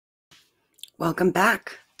Welcome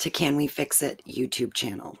back to Can We Fix It YouTube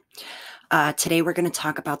channel. Today we're going to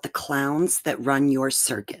talk about the clowns that run your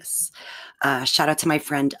circus. Shout out to my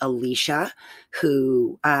friend Alicia,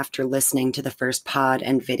 who after listening to the first pod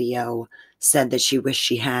and video said that she wished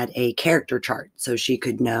she had a character chart so she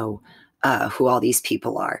could know who all these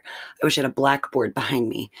people are. I wish I had a blackboard behind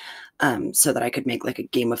me so that I could make like a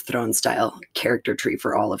Game of Thrones style character tree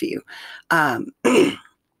for all of you.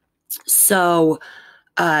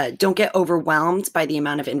 Don't get overwhelmed by the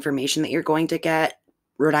amount of information that you're going to get.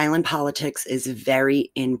 Rhode Island politics is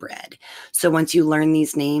very inbred. So once you learn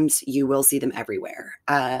these names, you will see them everywhere.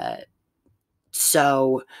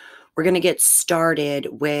 So we're going to get started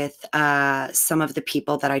with some of the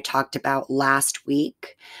people that I talked about last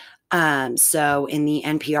week. So in the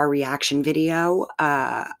NPR reaction video,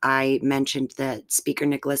 I mentioned that Speaker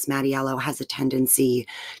Nicholas Mattiello has a tendency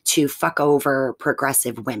to fuck over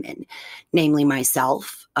progressive women, namely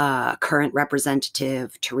myself, current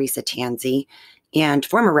Representative Teresa Tanzi, and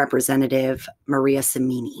former Representative Maria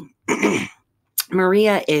Samini.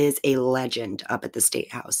 Maria is a legend up at the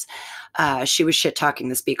State House. She was shit-talking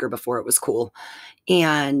the speaker before it was cool.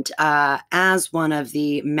 And as one of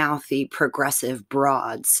the mouthy progressive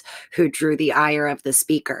broads who drew the ire of the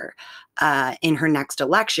speaker, in her next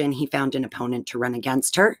election, he found an opponent to run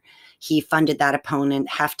against her. He funded that opponent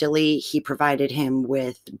heftily. He provided him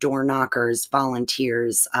with door knockers,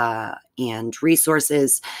 volunteers, and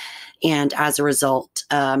resources. And as a result,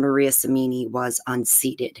 Maria Samini was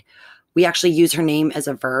unseated. We actually use her name as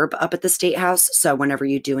a verb up at the State House. So whenever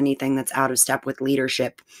you do anything that's out of step with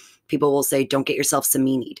leadership, people will say, don't get yourself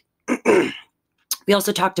Samini'd. We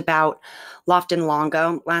also talked about Lofton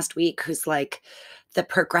Longo last week, who's like the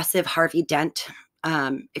progressive Harvey Dent.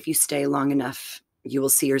 If you stay long enough, you will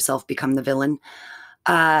see yourself become the villain.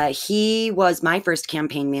 He was my first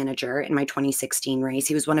campaign manager in my 2016 race.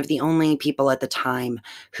 He was one of the only people at the time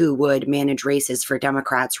who would manage races for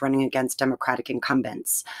Democrats running against Democratic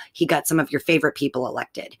incumbents. He got some of your favorite people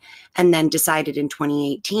elected and then decided in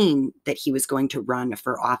 2018 that he was going to run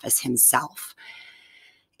for office himself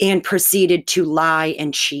and proceeded to lie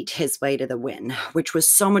and cheat his way to the win, which was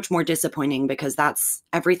so much more disappointing because that's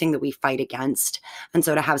everything that we fight against. And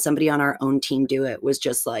so to have somebody on our own team do it was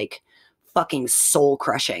just like fucking soul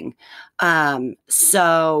crushing.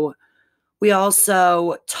 So we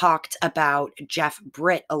also talked about Jeff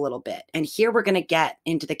Britt a little bit. And here we're going to get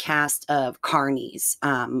into the cast of carnies.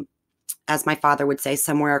 As my father would say,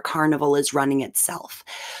 somewhere a carnival is running itself.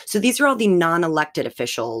 So these are all the non-elected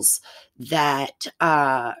officials that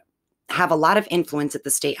have a lot of influence at the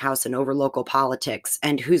State House and over local politics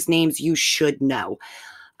and whose names you should know.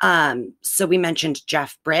 So we mentioned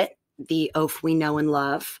Jeff Britt, the oaf we know and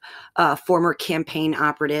love, former campaign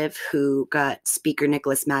operative who got Speaker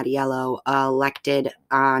Nicholas Mattiello elected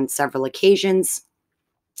on several occasions.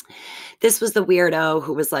 This was the weirdo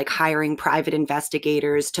who was like hiring private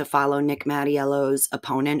investigators to follow Nick Mattiello's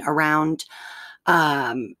opponent around.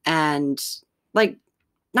 And like,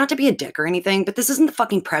 not to be a dick or anything, but this isn't the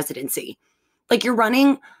fucking presidency. Like, you're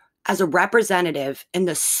running as a representative in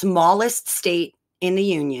the smallest state in the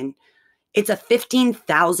union. It's a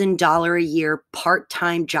 $15,000 a year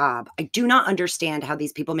part-time job. I do not understand how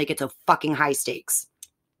these people make it so fucking high stakes.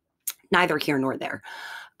 Neither here nor there.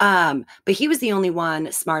 But he was the only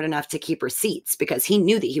one smart enough to keep receipts because he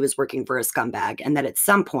knew that he was working for a scumbag and that at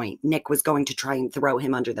some point Nick was going to try and throw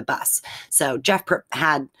him under the bus. So Jeff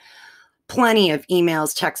had plenty of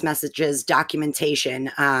emails, text messages, documentation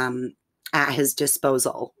at his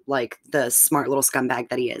disposal, like the smart little scumbag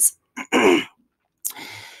that he is.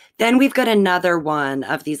 Then we've got another one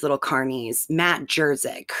of these little carnies, Matt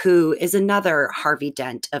Jerzyk, who is another Harvey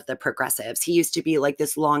Dent of the progressives. He used to be like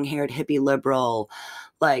this long-haired hippie liberal,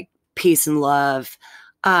 like peace and love,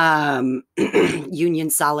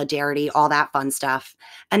 union solidarity, all that fun stuff.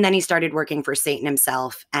 And then he started working for Satan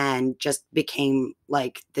himself and just became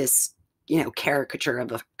like this, you know, caricature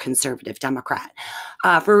of a conservative Democrat.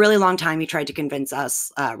 For a really long time, he tried to convince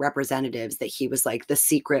us representatives that he was like the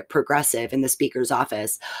secret progressive in the speaker's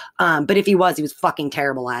office. But if he was fucking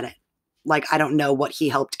terrible at it. Like, I don't know what he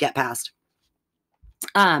helped get past.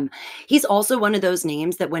 He's also one of those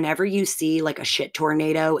names that whenever you see like a shit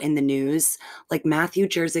tornado in the news, like Matthew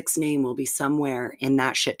Jerzyk's name will be somewhere in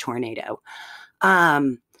that shit tornado.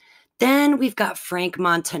 Then we've got Frank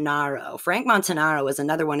Montanaro. Frank Montanaro is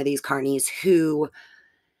another one of these carnies who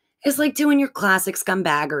It's like doing your classic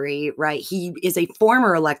scumbaggery, right? He is a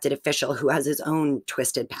former elected official who has his own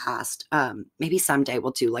twisted past. Maybe someday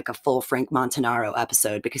we'll do like a full Frank Montanaro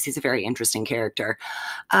episode because he's a very interesting character.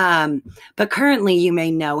 But currently, you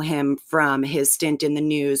may know him from his stint in the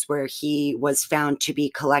news where he was found to be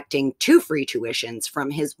collecting 2 free tuitions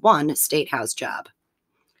from his 1 state house job.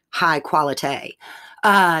 High quality.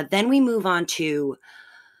 Then we move on to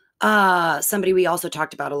somebody we also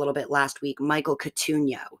talked about a little bit last week, Michael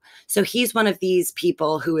Coutu. So he's one of these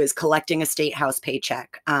people who is collecting a state house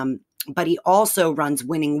paycheck. But he also runs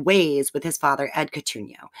Winning Ways with his father, Ed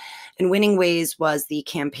Coutu. And Winning Ways was the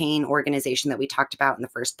campaign organization that we talked about in the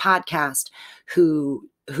first podcast,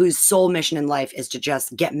 whose sole mission in life is to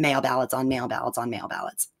just get mail ballots on mail ballots on mail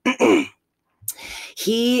ballots.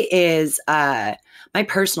 He is, my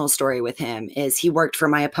personal story with him is he worked for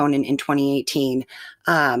my opponent in 2018.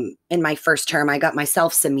 In my first term, I got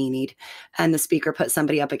myself Samini'd, and the speaker put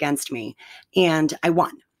somebody up against me, and I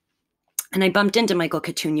won. And I bumped into Michael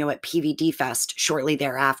Coutu at PVD Fest shortly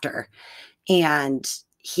thereafter, and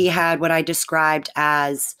he had what I described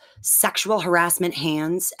as sexual harassment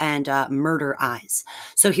hands and murder eyes.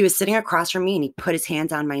 So he was sitting across from me, and he put his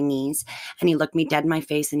hands on my knees, and he looked me dead in my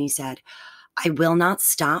face, and he said, "I will not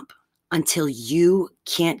stop until you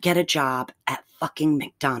can't get a job at fucking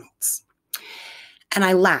McDonald's." And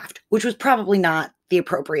I laughed, which was probably not the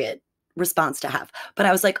appropriate response to have. But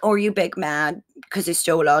I was like, "Oh, are you big mad because I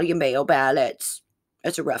stole all your mail ballots?"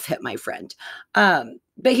 It's a rough hit, my friend.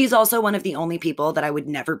 But he's also one of the only people that I would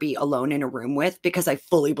never be alone in a room with because I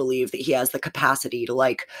fully believe that he has the capacity to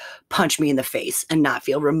like punch me in the face and not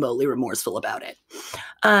feel remotely remorseful about it.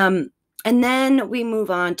 And then we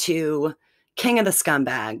move on to King of the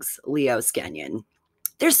Scumbags, Leo Skenyon.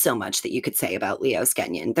 There's so much that you could say about Leo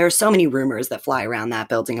Skenyon. There are so many rumors that fly around that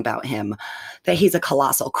building about him, that he's a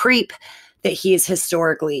colossal creep, that he is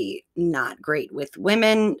historically not great with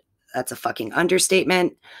women. That's a fucking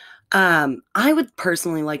understatement. I would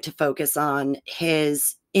personally like to focus on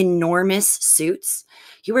his enormous suits.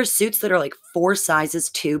 He wears suits that are like 4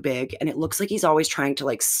 sizes too big, and it looks like he's always trying to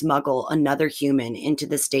like smuggle another human into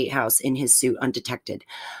the state house in his suit undetected.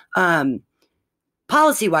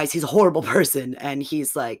 Policy-wise, he's a horrible person, and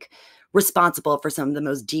he's like responsible for some of the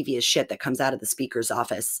most devious shit that comes out of the speaker's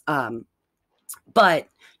office. But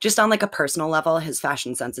just on like a personal level, his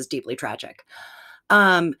fashion sense is deeply tragic.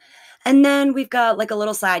 And then we've got like a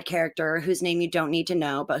little side character whose name you don't need to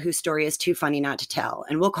know, but whose story is too funny not to tell.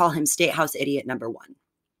 And we'll call him State House Idiot number 1.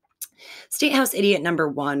 State House Idiot number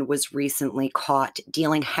 1 was recently caught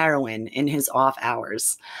dealing heroin in his off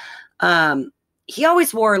hours. He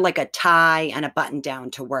always wore like a tie and a button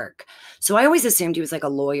down to work. So I always assumed he was like a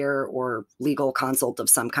lawyer or legal consult of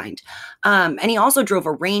some kind. And he also drove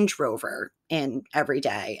a Range Rover in every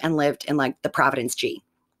day and lived in like the Providence G.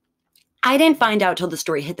 I didn't find out till the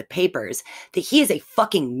story hit the papers that he is a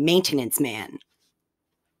fucking maintenance man.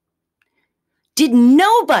 Did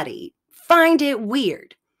nobody find it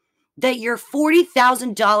weird that your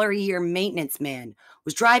 $40,000 a year maintenance man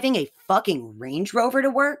was driving a fucking Range Rover to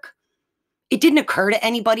work? It didn't occur to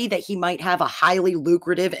anybody that he might have a highly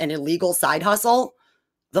lucrative and illegal side hustle?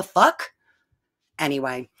 The fuck?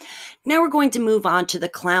 Anyway, now we're going to move on to the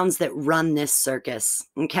clowns that run this circus,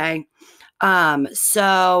 okay?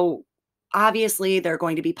 So obviously there are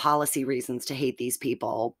going to be policy reasons to hate these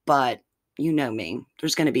people, but you know me,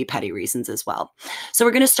 there's going to be petty reasons as well. So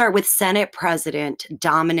we're going to start with Senate President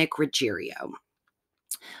Dominic Ruggerio.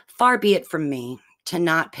 Far be it from me to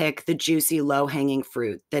not pick the juicy, low-hanging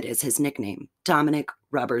fruit that is his nickname, Dominic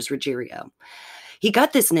Rubbers Ruggerio. He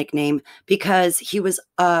got this nickname because he was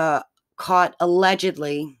caught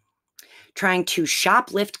allegedly trying to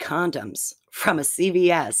shoplift condoms from a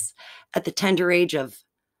CVS at the tender age of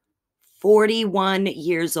 41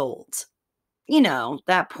 years old. You know,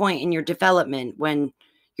 that point in your development when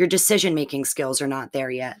your decision-making skills are not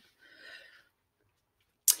there yet.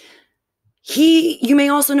 You may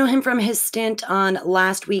also know him from his stint on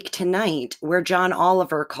Last Week Tonight, where John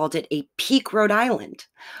Oliver called it a peak Rhode Island,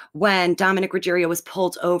 when Dominic Ruggerio was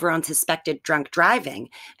pulled over on suspected drunk driving,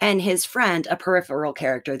 and his friend, a peripheral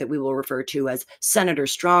character that we will refer to as Senator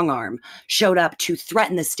Strongarm, showed up to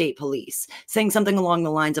threaten the state police, saying something along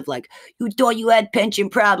the lines of like, "You thought you had pension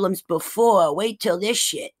problems before, wait till this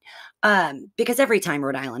shit." Because every time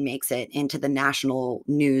Rhode Island makes it into the national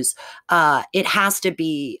news, it has to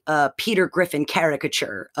be a Peter Griffin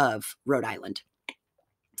caricature of Rhode Island.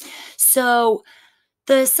 So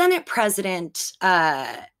the Senate president,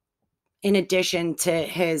 in addition to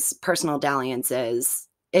his personal dalliances,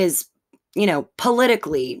 is, you know,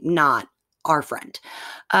 politically not our friend.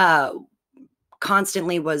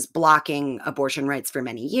 constantly was blocking abortion rights for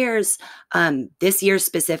many years. This year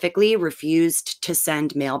specifically refused to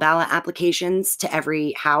send mail ballot applications to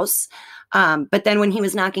every house. But then when he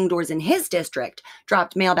was knocking doors in his district,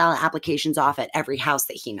 dropped mail ballot applications off at every house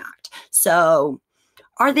that he knocked. So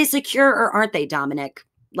are they secure or aren't they, Dominic?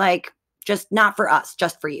 Like, just not for us,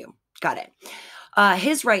 just for you. Got it.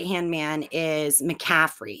 His right-hand man is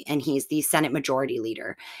McCaffrey, and he's the Senate Majority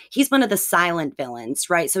Leader. He's one of the silent villains,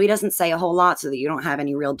 right? So he doesn't say a whole lot so that you don't have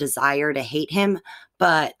any real desire to hate him,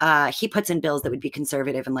 but he puts in bills that would be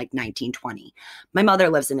conservative in like 1920. My mother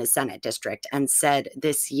lives in his Senate district and said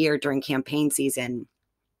this year during campaign season,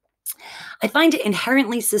 I find it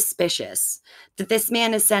inherently suspicious that this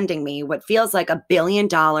man is sending me what feels like $1 billion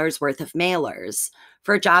worth of mailers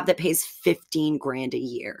for a job that pays 15 grand a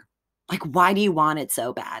year. Like, why do you want it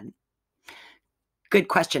so bad? Good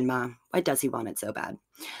question, Ma. Why does he want it so bad?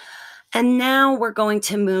 And now we're going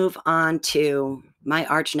to move on to my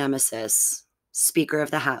arch nemesis, Speaker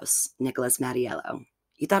of the House, Nicholas Mattiello.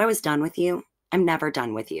 You thought I was done with you? I'm never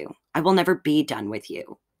done with you. I will never be done with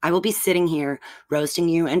you. I will be sitting here roasting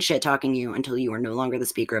you and shit-talking you until you are no longer the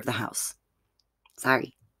Speaker of the House.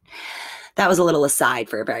 Sorry. That was a little aside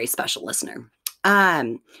for a very special listener.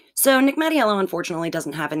 So Nick Mattiello, unfortunately,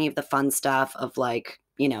 doesn't have any of the fun stuff of like,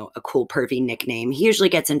 you know, a cool pervy nickname. He usually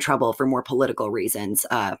gets in trouble for more political reasons,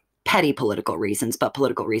 petty political reasons, but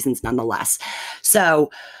political reasons nonetheless. So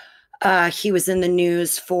he was in the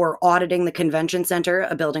news for auditing the convention center,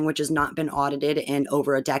 a building which has not been audited in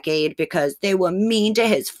over a decade because they were mean to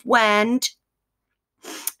his friend.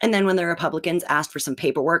 And then when the Republicans asked for some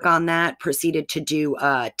paperwork on that, proceeded to do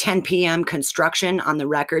 10 p.m. construction on the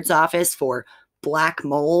records office for black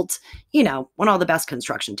mold, you know, when all the best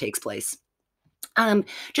construction takes place.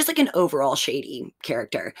 Just like an overall shady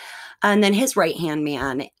character. And then his right-hand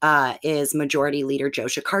man is Majority Leader Joe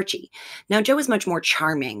Shekarchi. Now, Joe is much more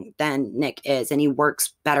charming than Nick is, and he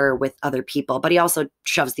works better with other people, but he also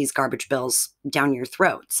shoves these garbage bills down your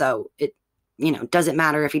throat. So it, you know, doesn't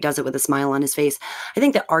matter if he does it with a smile on his face. I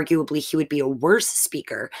think that arguably he would be a worse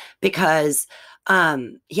speaker because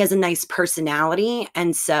he has a nice personality,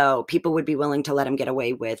 and so people would be willing to let him get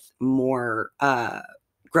away with more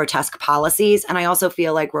grotesque policies. And I also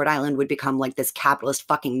feel like Rhode Island would become like this capitalist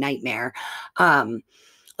fucking nightmare,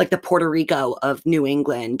 like the Puerto Rico of New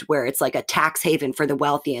England, where it's like a tax haven for the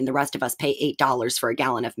wealthy and the rest of us pay $8 for a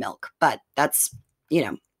gallon of milk. But that's, you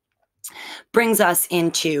know, brings us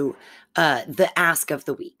into the ask of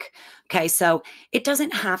the week. Okay, so it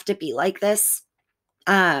doesn't have to be like this.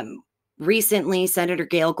 Recently, Senator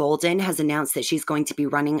Gail Golden has announced that she's going to be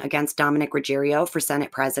running against Dominic Ruggerio for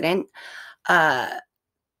Senate President.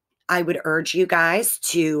 I would urge you guys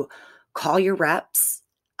to call your reps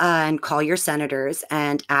and call your senators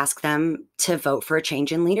and ask them to vote for a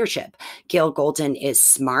change in leadership. Gail Golden is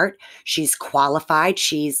smart. She's qualified.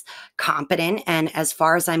 She's competent. And as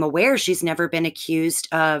far as I'm aware, she's never been accused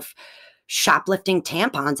of shoplifting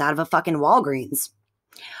tampons out of a fucking Walgreens.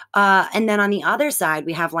 And then on the other side,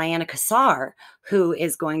 we have Lyanna Kassar, who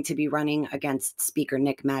is going to be running against Speaker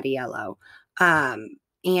Nick Mattiello.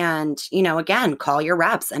 And, you know, again, call your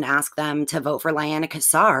reps and ask them to vote for Lyanna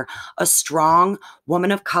Kassar, a strong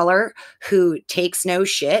woman of color who takes no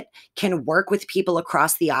shit, can work with people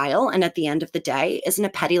across the aisle, and at the end of the day, isn't a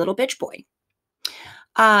petty little bitch boy.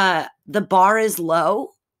 The bar is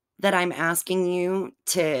low that I'm asking you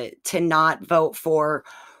to not vote for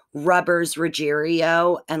Rubbers,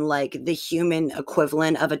 Ruggerio, and like the human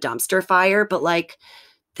equivalent of a dumpster fire. But like,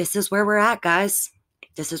 this is where we're at, guys.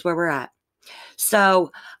 This is where we're at.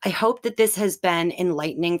 So I hope that this has been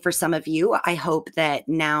enlightening for some of you. I hope that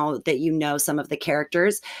now that you know some of the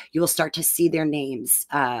characters, you will start to see their names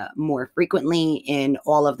more frequently in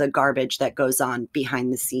all of the garbage that goes on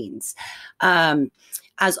behind the scenes.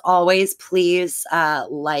 As always, please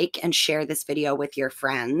like and share this video with your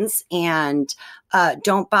friends, and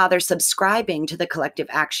don't bother subscribing to the Collective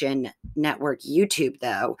Action Network YouTube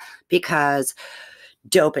though, because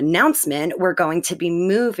dope announcement, we're going to be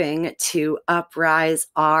moving to Uprise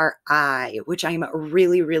RI, which I'm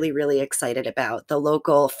really, really, really excited about. The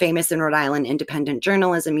local famous in Rhode Island independent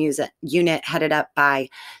journalism unit headed up by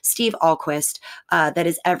Steve Alquist that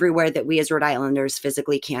is everywhere that we as Rhode Islanders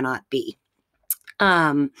physically cannot be.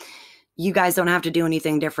 You guys don't have to do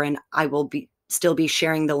anything different. I will still be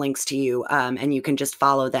sharing the links to you, and you can just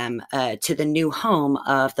follow them to the new home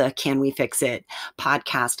of the Can We Fix It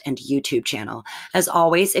podcast and YouTube channel. As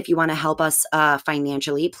always, if you want to help us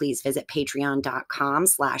financially, please visit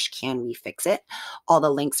patreon.com/canwefixit. All the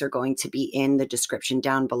links are going to be in the description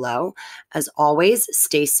down below. As always,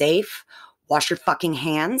 stay safe, wash your fucking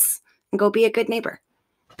hands, and go be a good neighbor.